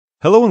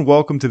Hello and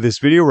welcome to this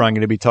video where I'm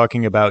going to be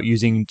talking about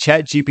using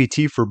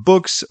ChatGPT for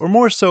books, or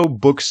more so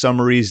book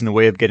summaries in the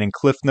way of getting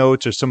cliff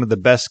notes or some of the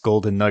best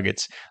golden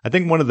nuggets. I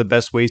think one of the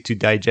best ways to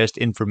digest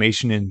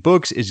information in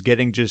books is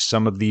getting just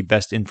some of the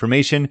best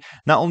information.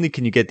 Not only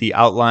can you get the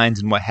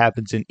outlines and what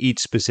happens in each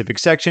specific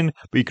section,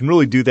 but you can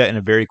really do that in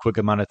a very quick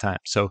amount of time.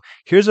 So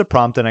here's a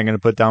prompt that I'm going to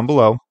put down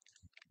below.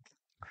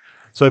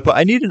 So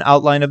I need an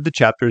outline of the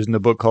chapters in the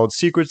book called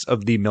Secrets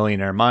of the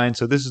Millionaire Mind.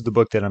 So this is the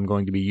book that I'm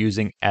going to be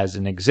using as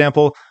an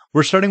example.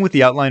 We're starting with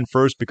the outline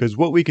first because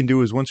what we can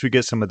do is once we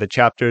get some of the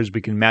chapters,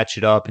 we can match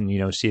it up and,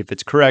 see if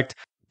it's correct.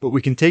 But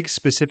we can take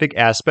specific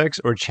aspects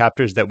or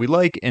chapters that we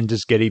like and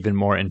just get even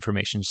more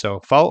information. So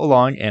follow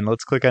along and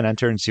let's click on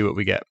enter and see what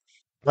we get.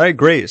 All right,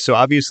 great. So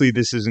obviously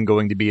this isn't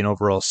going to be an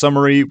overall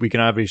summary. We can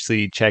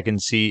obviously check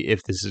and see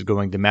if this is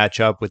going to match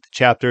up with the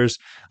chapters.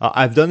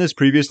 I've done this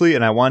previously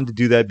and I wanted to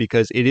do that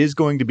because it is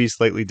going to be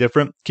slightly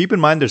different. Keep in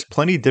mind there's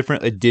plenty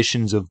different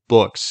editions of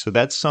books. So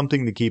that's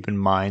something to keep in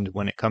mind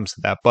when it comes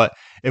to that. But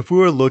if we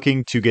were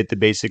looking to get the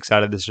basics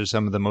out of this or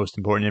some of the most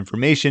important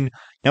information,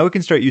 now we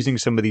can start using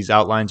some of these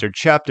outlines or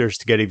chapters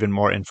to get even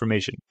more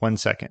information. 1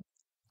 second.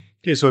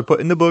 Okay, so I put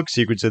in the book,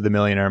 Secrets of the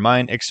Millionaire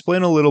Mind,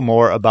 explain a little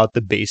more about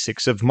the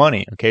basics of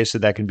money. Okay, so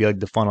that can be like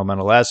the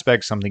fundamental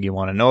aspect, something you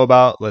want to know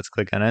about. Let's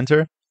click on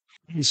enter.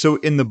 So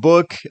in the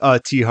book,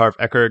 T. Harv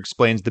Eker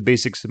explains the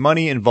basics of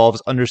money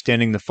involves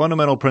understanding the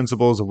fundamental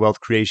principles of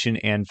wealth creation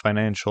and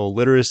financial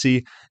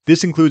literacy.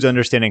 This includes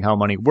understanding how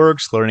money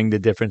works, learning the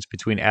difference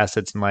between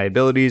assets and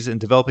liabilities, and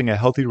developing a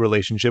healthy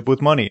relationship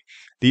with money.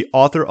 The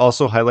author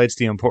also highlights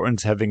the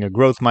importance of having a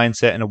growth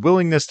mindset and a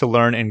willingness to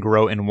learn and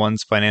grow in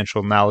one's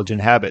financial knowledge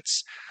and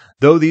habits.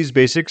 Through these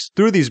basics,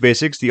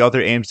 the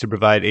author aims to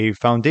provide a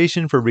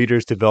foundation for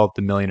readers to develop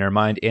the millionaire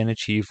mind and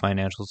achieve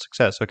financial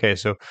success. Okay,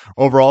 so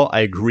overall, I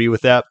agree with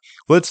that.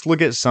 Let's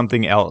look at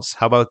something else.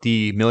 How about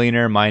the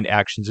millionaire mind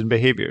actions and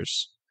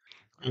behaviors?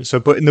 So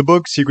put in the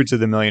book, Secrets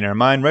of the Millionaire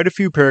Mind, write a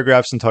few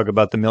paragraphs and talk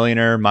about the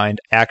millionaire mind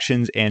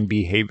actions and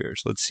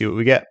behaviors. Let's see what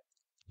we get.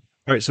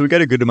 All right, so we got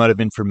a good amount of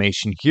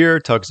information here.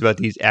 It talks about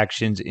these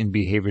actions and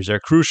behaviors are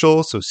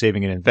crucial. So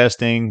saving and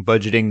investing,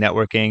 budgeting,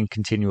 networking,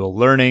 continual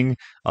learning.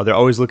 They're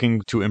always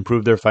looking to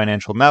improve their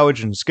financial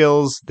knowledge and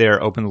skills.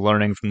 They're open to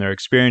learning from their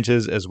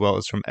experiences as well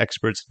as from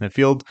experts in the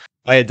field.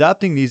 By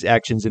adopting these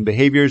actions and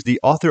behaviors, the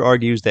author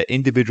argues that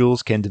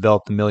individuals can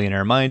develop the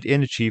millionaire mind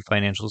and achieve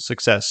financial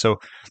success. So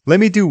let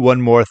me do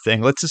one more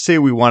thing. Let's just say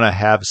we want to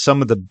have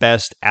some of the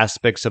best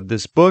aspects of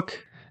this book.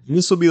 And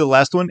this will be the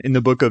last one in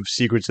the book of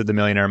Secrets of the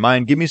Millionaire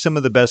Mind. Give me some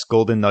of the best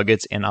golden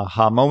nuggets and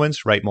aha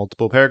moments. Write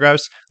multiple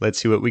paragraphs. Let's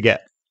see what we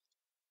get.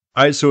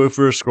 All right, so if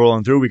we're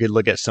scrolling through, we could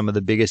look at some of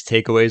the biggest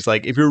takeaways.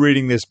 Like if you're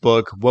reading this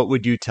book, what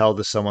would you tell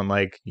to someone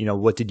like,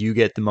 what did you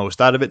get the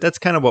most out of it? That's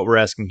kind of what we're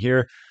asking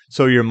here.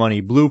 So your money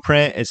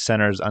blueprint, it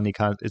centers on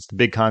it's the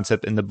big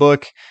concept in the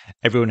book.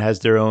 Everyone has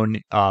their own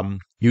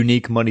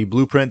unique money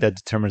blueprint that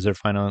determines their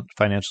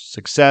financial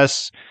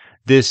success.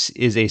 This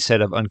is a set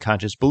of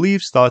unconscious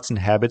beliefs, thoughts, and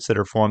habits that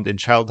are formed in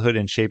childhood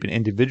and shape an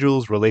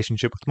individual's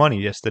relationship with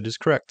money. Yes, that is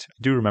correct. I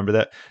do remember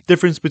that.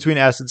 Difference between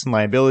assets and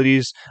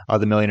liabilities,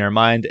 the millionaire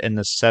mind, and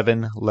the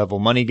 7-level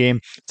money game.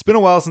 It's been a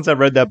while since I've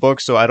read that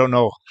book, so I don't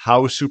know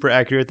how super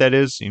accurate that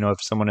is. If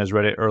someone has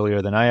read it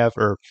earlier than I have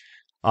or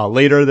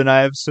later than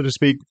I have, so to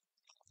speak.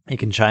 You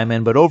can chime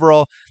in, but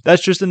overall,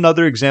 that's just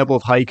another example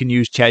of how you can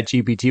use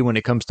ChatGPT when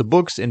it comes to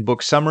books and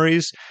book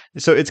summaries.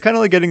 So it's kind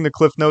of like getting the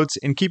cliff notes,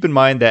 and keep in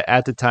mind that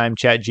at the time,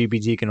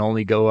 ChatGPT can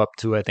only go up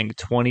to, I think,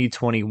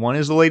 2021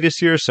 is the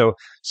latest year. So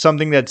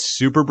something that's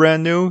super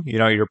brand new,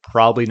 you're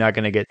probably not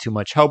going to get too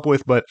much help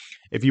with, but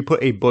if you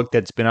put a book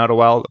that's been out a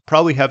while,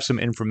 probably have some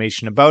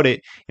information about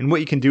it. And what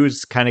you can do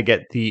is kind of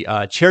get the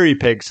cherry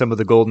pick some of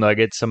the gold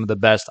nuggets, some of the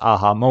best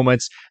aha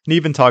moments, and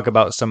even talk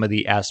about some of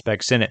the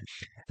aspects in it.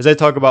 As I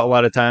talk about a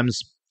lot of times,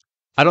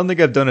 I don't think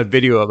I've done a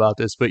video about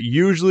this, but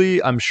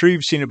usually, I'm sure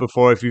you've seen it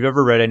before. If you've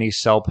ever read any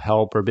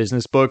self-help or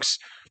business books,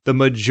 the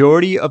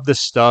majority of the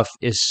stuff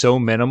is so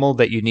minimal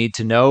that you need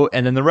to know.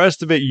 And then the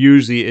rest of it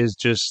usually is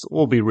just,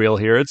 we'll be real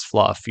here, it's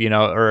fluff,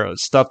 or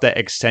stuff that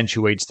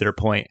accentuates their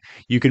point.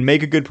 You can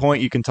make a good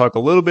point, you can talk a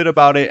little bit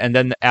about it, and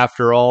then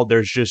after all,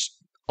 there's just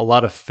a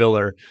lot of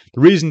filler.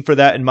 The reason for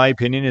that, in my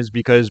opinion, is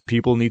because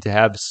people need to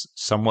have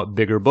somewhat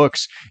bigger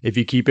books. If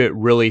you keep it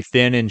really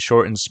thin and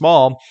short and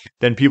small,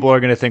 then people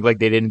are going to think like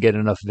they didn't get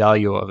enough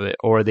value of it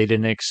or they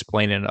didn't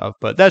explain enough.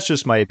 But that's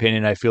just my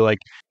opinion. I feel like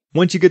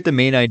once you get the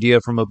main idea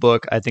from a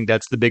book, I think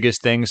that's the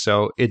biggest thing.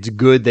 So it's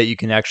good that you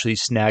can actually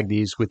snag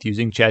these with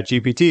using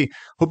ChatGPT.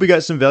 Hope you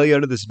got some value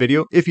out of this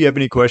video. If you have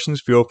any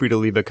questions, feel free to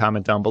leave a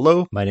comment down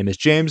below. My name is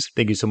James.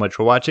 Thank you so much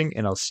for watching,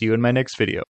 and I'll see you in my next video.